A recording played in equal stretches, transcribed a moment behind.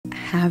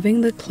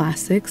Having the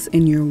classics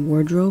in your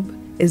wardrobe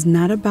is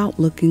not about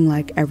looking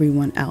like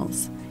everyone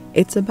else.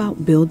 It's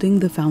about building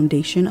the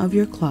foundation of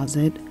your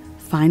closet,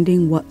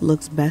 finding what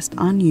looks best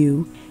on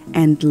you,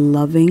 and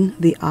loving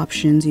the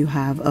options you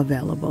have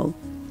available.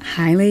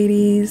 Hi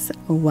ladies,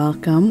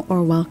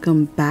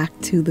 welcome back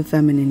to the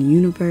feminine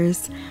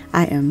universe.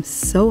 I am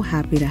so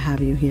happy to have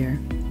you here.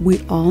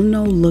 We all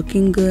know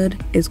looking good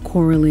is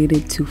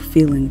correlated to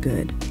feeling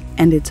good,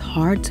 and it's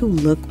hard to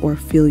look or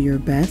feel your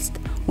best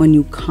when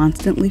you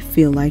constantly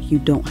feel like you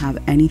don't have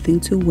anything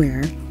to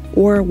wear,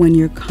 or when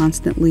you're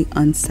constantly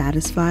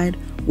unsatisfied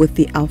with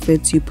the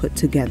outfits you put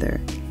together.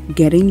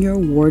 Getting your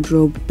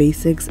wardrobe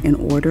basics in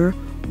order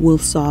will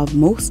solve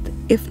most,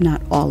 if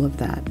not all of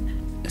that.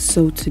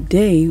 So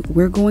today,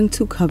 we're going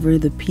to cover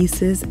the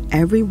pieces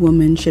every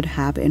woman should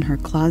have in her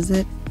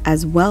closet,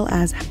 as well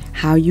as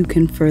how you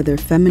can further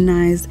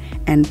feminize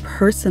and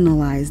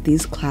personalize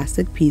these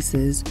classic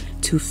pieces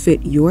to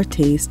fit your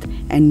taste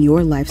and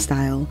your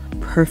lifestyle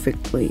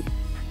perfectly.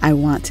 I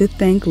want to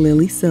thank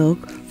Lily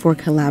Silk for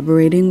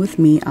collaborating with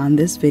me on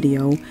this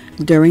video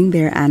during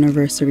their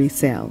anniversary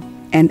sale.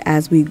 And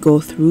as we go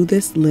through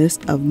this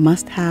list of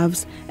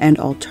must-haves and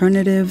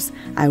alternatives,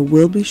 I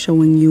will be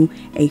showing you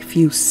a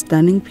few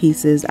stunning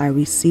pieces I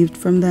received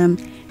from them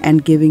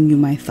and giving you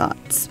my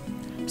thoughts.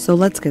 So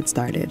let's get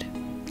started.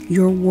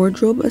 Your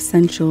wardrobe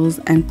essentials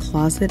and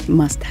closet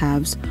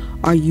must-haves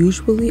are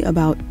usually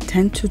about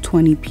 10 to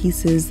 20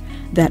 pieces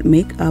that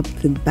make up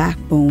the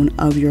backbone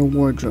of your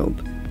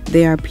wardrobe.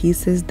 They are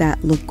pieces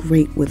that look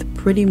great with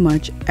pretty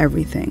much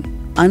everything.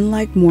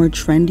 Unlike more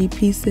trendy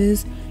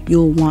pieces,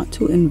 you'll want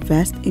to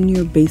invest in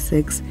your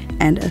basics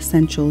and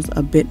essentials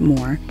a bit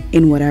more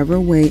in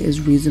whatever way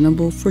is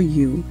reasonable for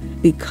you,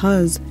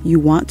 because you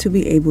want to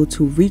be able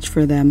to reach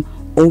for them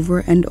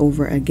over and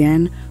over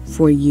again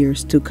for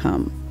years to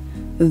come.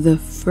 The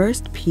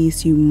first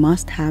piece you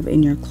must have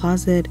in your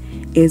closet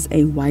is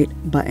a white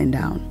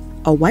button-down.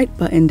 A white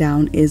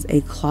button-down is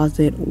a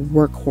closet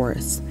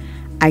workhorse.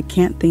 I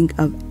can't think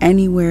of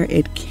anywhere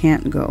it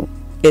can't go.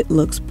 It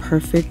looks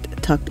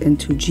perfect tucked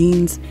into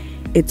jeans.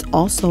 It's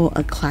also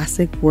a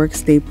classic work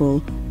staple,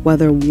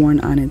 whether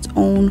worn on its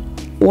own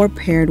or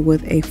paired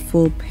with a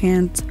full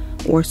pant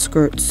or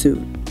skirt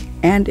suit.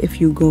 And if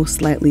you go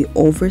slightly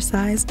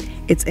oversized,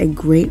 it's a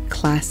great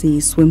classy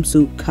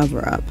swimsuit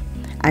cover-up.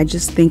 I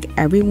just think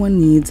everyone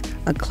needs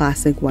a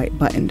classic white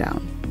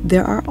button-down.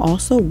 There are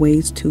also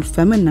ways to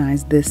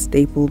feminize this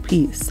staple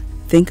piece.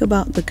 Think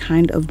about the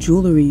kind of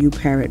jewelry you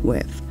pair it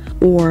with,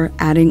 or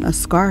adding a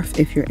scarf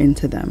if you're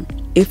into them.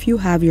 If you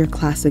have your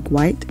classic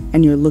white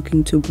and you're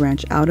looking to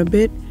branch out a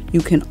bit,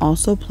 you can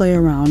also play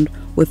around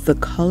with the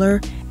color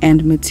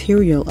and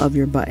material of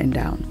your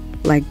button-down,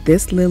 like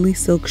this Lily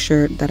Silk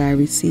shirt that I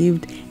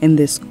received in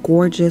this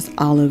gorgeous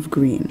olive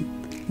green.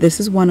 This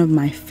is one of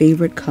my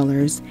favorite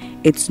colors.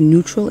 It's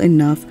neutral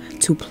enough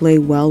to play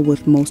well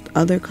with most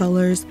other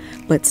colors,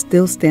 but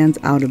still stands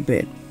out a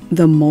bit.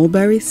 The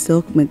mulberry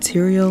silk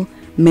material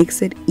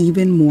makes it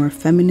even more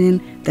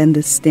feminine than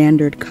the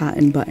standard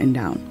cotton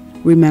button-down.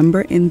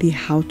 Remember, in the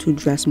How to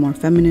Dress More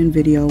Feminine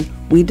video,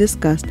 we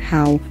discussed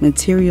how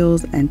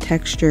materials and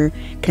texture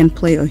can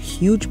play a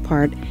huge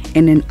part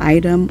in an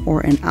item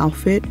or an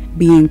outfit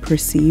being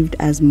perceived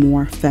as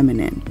more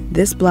feminine.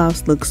 This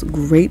blouse looks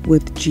great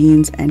with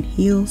jeans and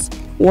heels,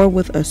 or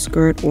with a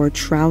skirt or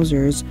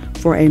trousers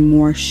for a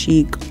more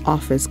chic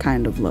office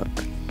kind of look.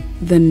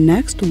 The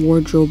next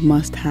wardrobe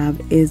must-have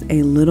is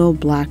a little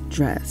black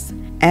dress.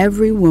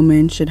 Every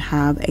woman should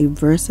have a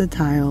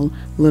versatile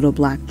little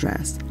black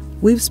dress.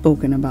 We've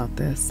spoken about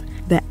this.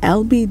 The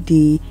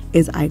LBD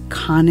is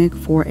iconic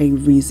for a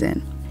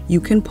reason.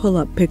 You can pull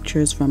up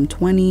pictures from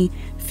 20,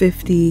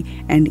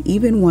 50, and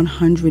even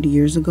 100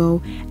 years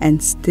ago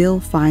and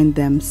still find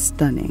them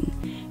stunning.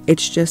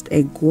 It's just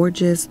a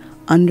gorgeous,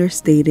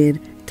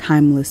 understated,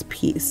 timeless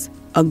piece.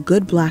 A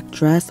good black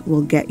dress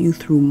will get you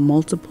through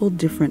multiple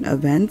different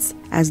events,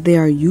 as they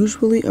are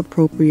usually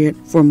appropriate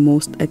for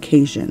most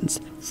occasions,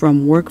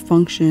 from work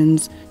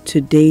functions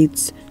to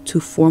dates to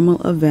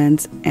formal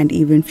events and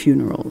even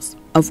funerals.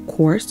 Of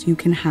course, you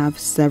can have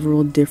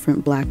several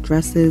different black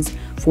dresses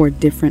for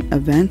different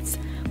events,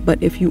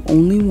 but if you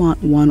only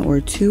want one or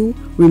two,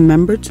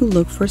 remember to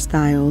look for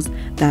styles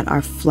that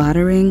are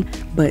flattering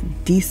but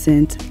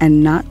decent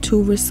and not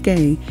too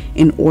risque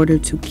in order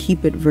to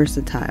keep it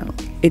versatile.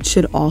 It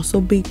should also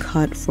be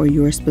cut for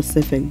your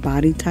specific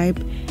body type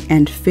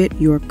and fit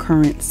your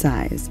current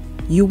size.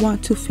 You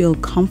want to feel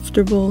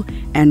comfortable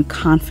and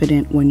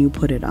confident when you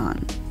put it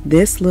on.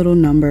 This little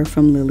number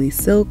from Lily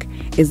Silk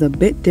is a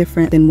bit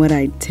different than what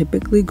I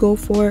typically go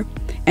for,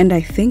 and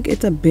I think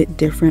it's a bit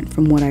different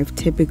from what I've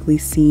typically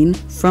seen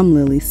from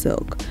Lily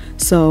Silk.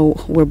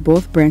 So we're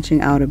both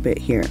branching out a bit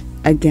here.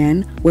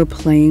 Again, we're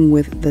playing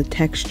with the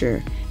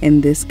texture.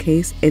 In this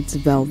case, it's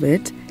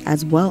velvet,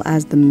 as well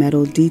as the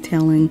metal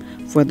detailing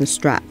for the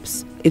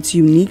straps. It's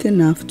unique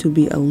enough to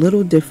be a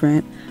little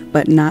different,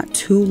 but not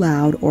too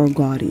loud or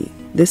gaudy.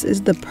 This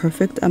is the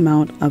perfect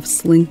amount of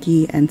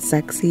slinky and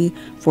sexy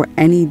for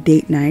any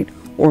date night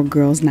or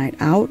girls' night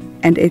out,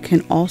 and it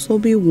can also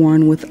be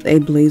worn with a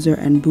blazer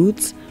and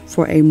boots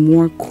for a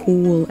more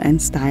cool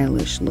and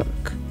stylish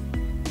look.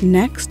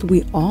 Next,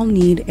 we all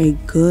need a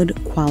good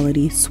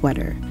quality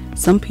sweater.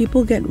 Some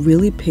people get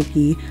really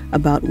picky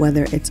about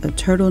whether it's a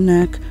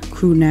turtleneck,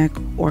 crew neck,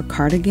 or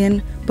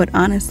cardigan, but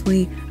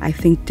honestly, I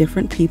think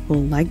different people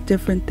like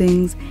different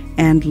things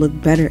and look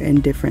better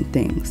in different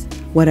things.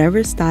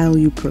 Whatever style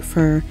you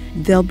prefer,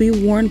 they'll be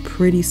worn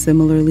pretty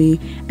similarly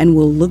and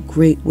will look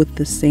great with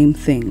the same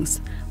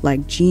things,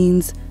 like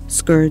jeans,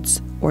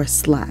 skirts, or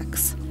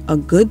slacks. A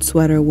good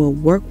sweater will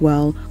work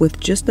well with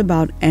just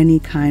about any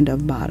kind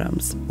of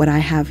bottoms. What I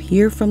have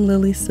here from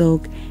Lily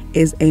Silk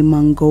is a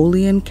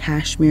Mongolian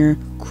cashmere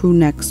crew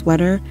neck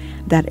sweater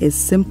that is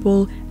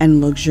simple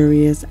and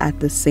luxurious at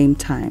the same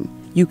time.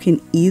 You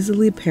can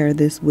easily pair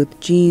this with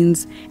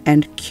jeans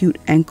and cute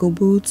ankle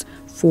boots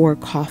for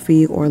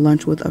coffee or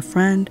lunch with a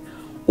friend,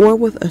 or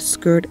with a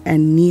skirt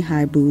and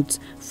knee-high boots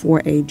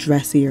for a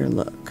dressier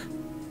look.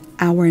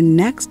 Our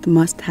next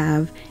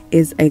must-have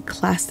is a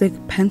classic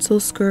pencil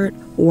skirt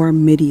or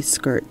midi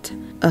skirt.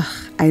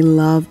 I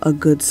love a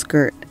good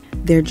skirt.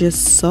 They're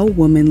just so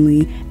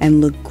womanly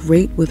and look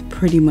great with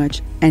pretty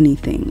much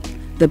anything.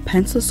 The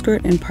pencil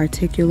skirt in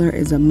particular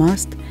is a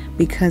must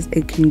because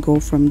it can go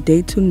from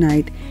day to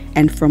night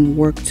and from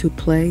work to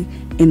play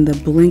in the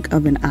blink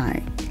of an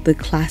eye. The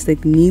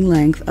classic knee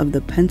length of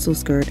the pencil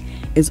skirt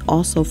is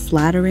also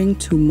flattering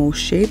to most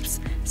shapes,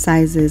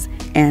 sizes,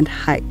 and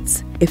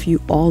heights. If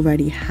you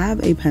already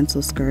have a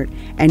pencil skirt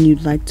and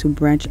you'd like to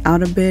branch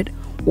out a bit,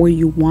 or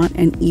you want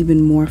an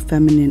even more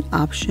feminine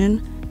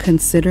option,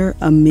 consider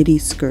a midi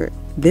skirt.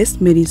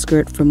 This midi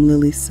skirt from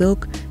Lily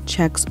Silk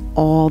checks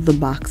all the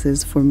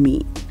boxes for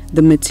me.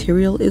 The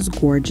material is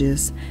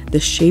gorgeous, the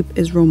shape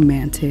is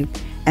romantic,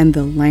 and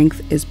the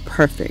length is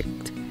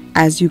perfect.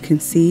 As you can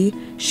see,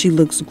 she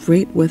looks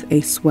great with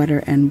a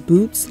sweater and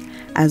boots,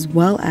 as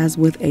well as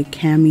with a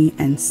cami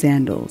and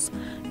sandals.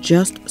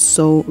 Just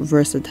so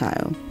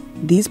versatile.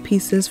 These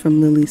pieces from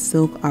Lily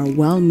Silk are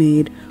well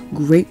made,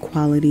 great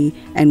quality,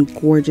 and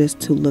gorgeous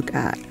to look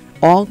at.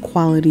 All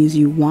qualities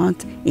you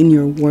want in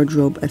your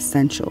wardrobe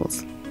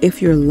essentials.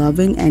 If you're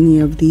loving any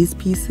of these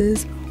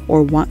pieces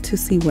or want to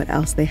see what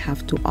else they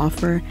have to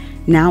offer,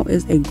 now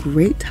is a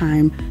great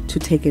time to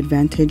take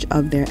advantage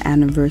of their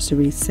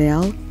anniversary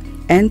sale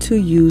and to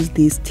use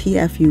these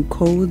TFU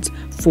codes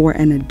for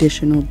an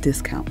additional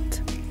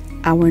discount.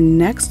 Our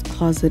next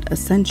closet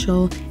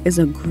essential is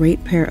a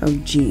great pair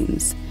of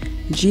jeans.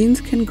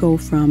 Jeans can go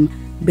from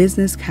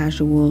business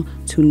casual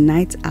to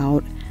nights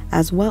out,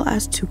 as well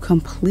as to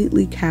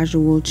completely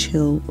casual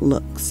chill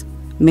looks.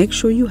 Make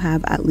sure you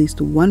have at least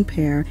one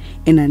pair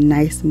in a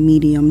nice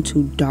medium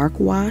to dark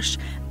wash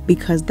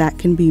because that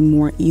can be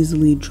more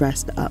easily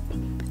dressed up.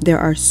 There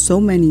are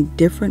so many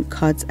different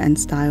cuts and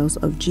styles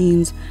of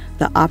jeans,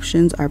 the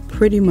options are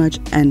pretty much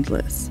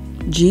endless.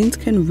 Jeans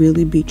can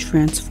really be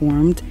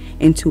transformed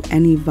into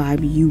any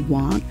vibe you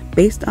want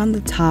based on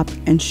the top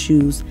and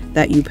shoes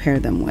that you pair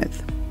them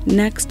with.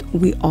 Next,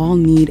 we all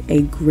need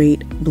a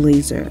great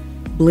blazer.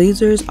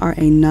 Blazers are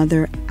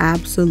another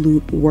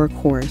absolute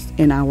workhorse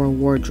in our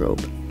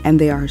wardrobe, and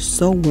they are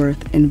so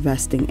worth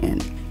investing in.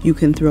 You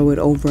can throw it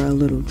over a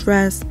little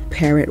dress,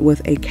 pair it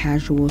with a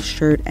casual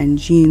shirt and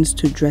jeans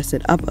to dress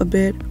it up a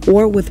bit,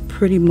 or with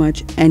pretty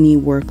much any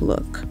work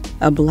look.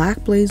 A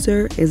black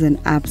blazer is an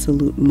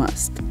absolute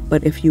must,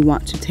 but if you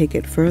want to take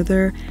it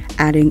further,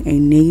 adding a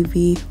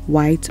navy,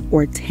 white,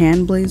 or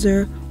tan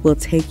blazer will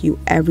take you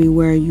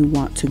everywhere you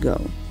want to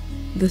go.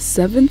 The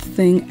seventh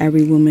thing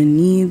every woman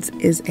needs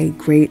is a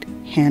great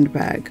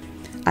handbag.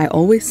 I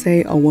always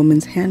say a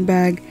woman's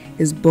handbag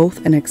is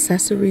both an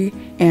accessory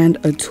and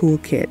a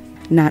toolkit.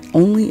 Not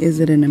only is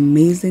it an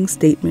amazing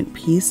statement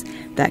piece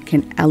that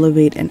can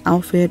elevate an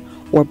outfit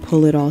or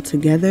pull it all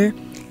together,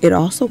 it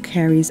also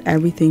carries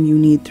everything you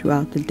need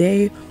throughout the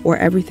day or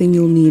everything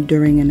you'll need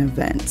during an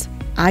event.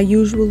 I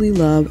usually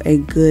love a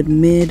good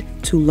mid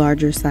to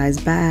larger size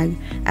bag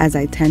as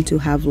I tend to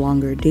have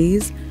longer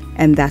days,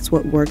 and that's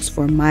what works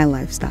for my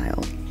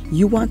lifestyle.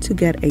 You want to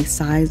get a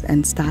size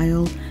and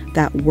style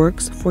that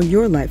works for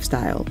your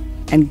lifestyle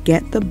and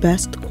get the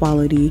best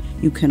quality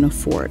you can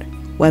afford,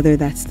 whether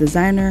that's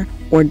designer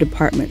or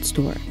department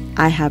store.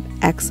 I have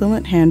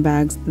excellent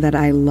handbags that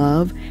I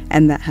love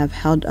and that have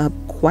held up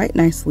quite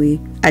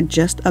nicely at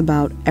just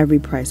about every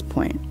price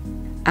point.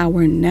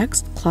 Our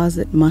next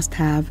closet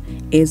must-have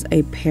is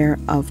a pair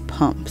of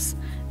pumps.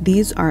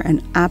 These are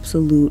an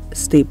absolute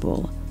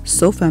staple.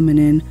 So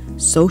feminine,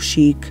 so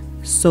chic,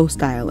 so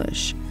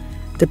stylish.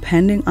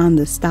 Depending on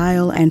the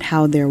style and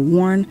how they're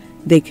worn,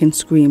 they can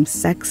scream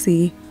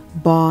sexy,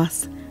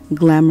 boss,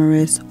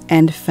 glamorous,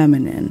 and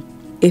feminine.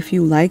 If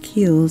you like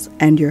heels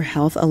and your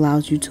health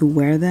allows you to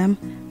wear them,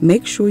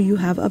 make sure you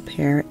have a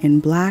pair in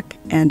black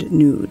and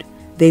nude.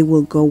 They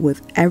will go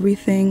with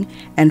everything,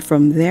 and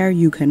from there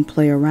you can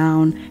play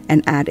around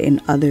and add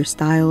in other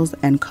styles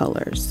and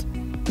colors.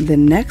 The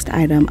next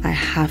item I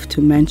have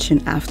to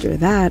mention after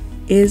that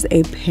is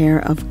a pair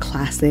of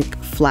classic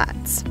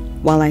flats.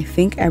 While I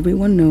think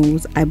everyone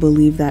knows, I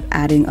believe that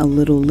adding a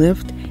little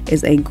lift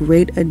is a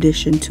great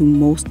addition to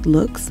most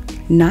looks.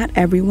 Not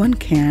everyone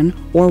can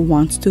or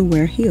wants to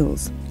wear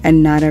heels,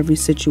 and not every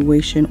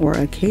situation or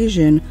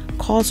occasion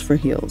calls for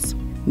heels.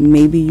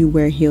 Maybe you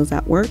wear heels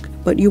at work,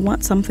 but you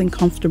want something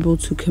comfortable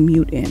to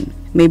commute in.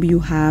 Maybe you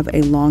have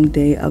a long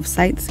day of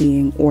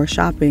sightseeing or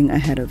shopping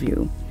ahead of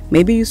you.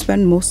 Maybe you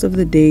spend most of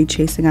the day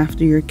chasing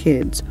after your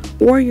kids,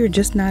 or you're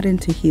just not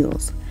into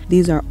heels.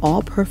 These are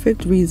all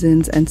perfect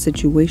reasons and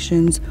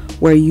situations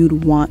where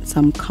you'd want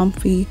some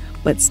comfy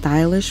but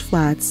stylish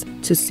flats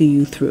to see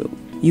you through.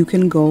 You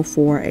can go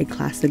for a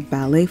classic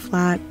ballet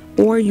flat,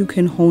 or you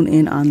can hone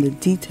in on the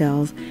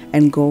details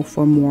and go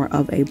for more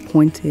of a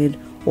pointed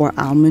or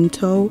almond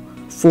toe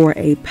for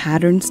a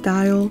pattern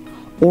style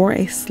or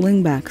a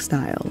slingback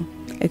style.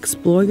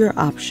 Explore your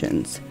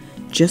options.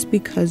 Just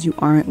because you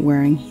aren't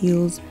wearing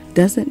heels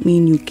doesn't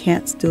mean you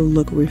can't still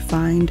look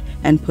refined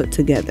and put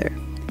together.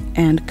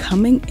 And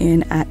coming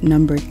in at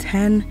number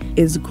 10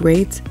 is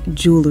great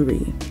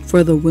jewelry.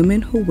 For the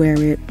women who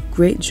wear it,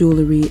 great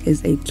jewelry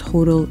is a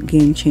total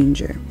game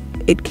changer.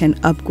 It can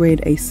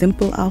upgrade a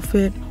simple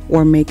outfit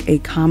or make a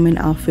common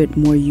outfit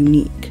more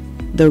unique.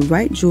 The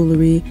right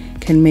jewelry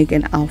can make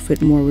an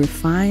outfit more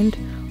refined,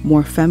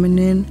 more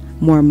feminine,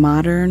 more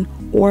modern,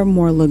 or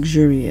more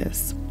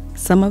luxurious.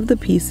 Some of the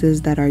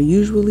pieces that are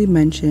usually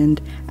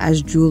mentioned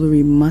as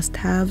jewelry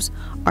must-haves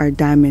are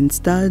diamond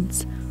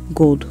studs,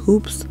 gold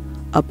hoops,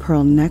 a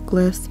pearl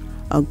necklace,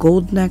 a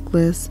gold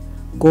necklace,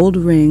 gold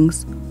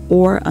rings,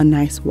 or a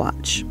nice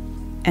watch.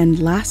 And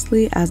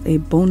lastly, as a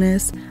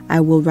bonus,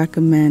 I will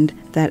recommend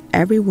that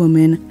every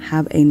woman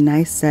have a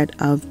nice set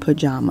of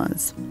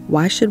pajamas.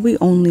 Why should we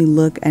only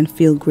look and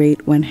feel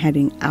great when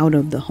heading out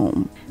of the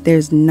home?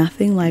 There's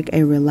nothing like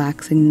a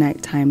relaxing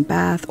nighttime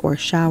bath or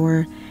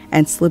shower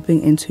and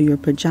slipping into your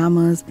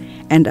pajamas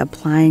and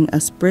applying a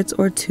spritz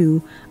or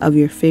two of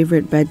your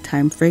favorite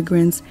bedtime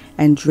fragrance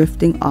and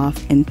drifting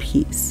off in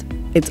peace.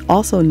 It's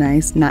also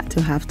nice not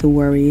to have to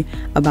worry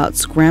about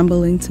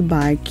scrambling to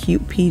buy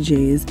cute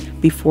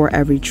PJs before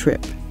every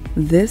trip.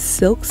 This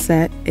silk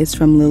set is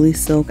from Lily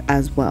Silk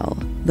as well.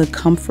 The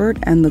comfort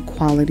and the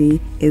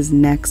quality is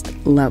next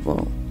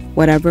level.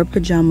 Whatever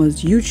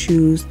pajamas you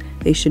choose,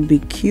 they should be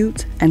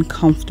cute and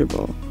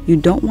comfortable. You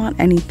don't want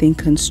anything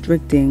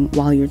constricting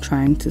while you're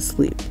trying to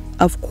sleep.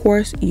 Of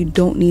course, you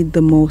don't need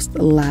the most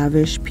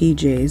lavish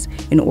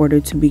PJs in order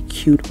to be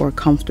cute or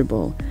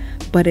comfortable,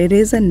 but it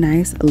is a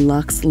nice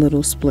luxe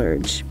little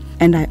splurge.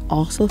 And I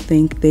also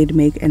think they'd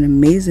make an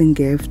amazing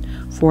gift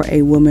for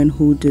a woman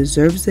who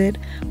deserves it,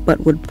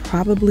 but would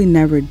probably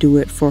never do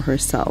it for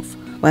herself,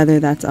 whether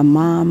that's a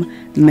mom,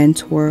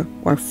 mentor,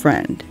 or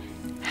friend.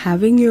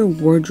 Having your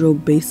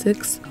wardrobe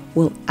basics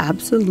will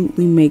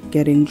absolutely make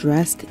getting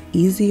dressed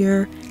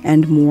easier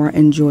and more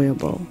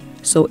enjoyable.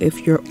 So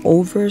if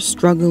you're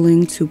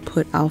struggling to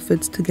put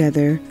outfits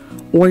together,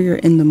 or you're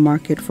in the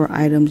market for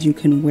items you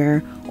can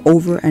wear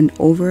over and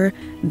over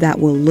that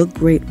will look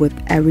great with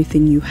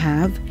everything you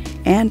have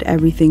and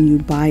everything you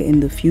buy in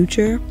the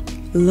future,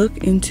 look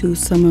into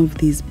some of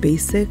these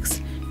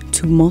basics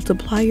to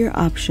multiply your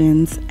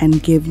options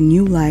and give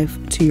new life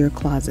to your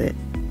closet.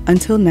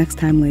 Until next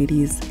time,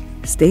 ladies,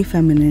 stay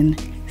feminine,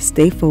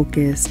 stay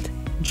focused,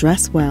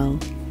 dress well,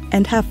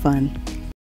 and have fun.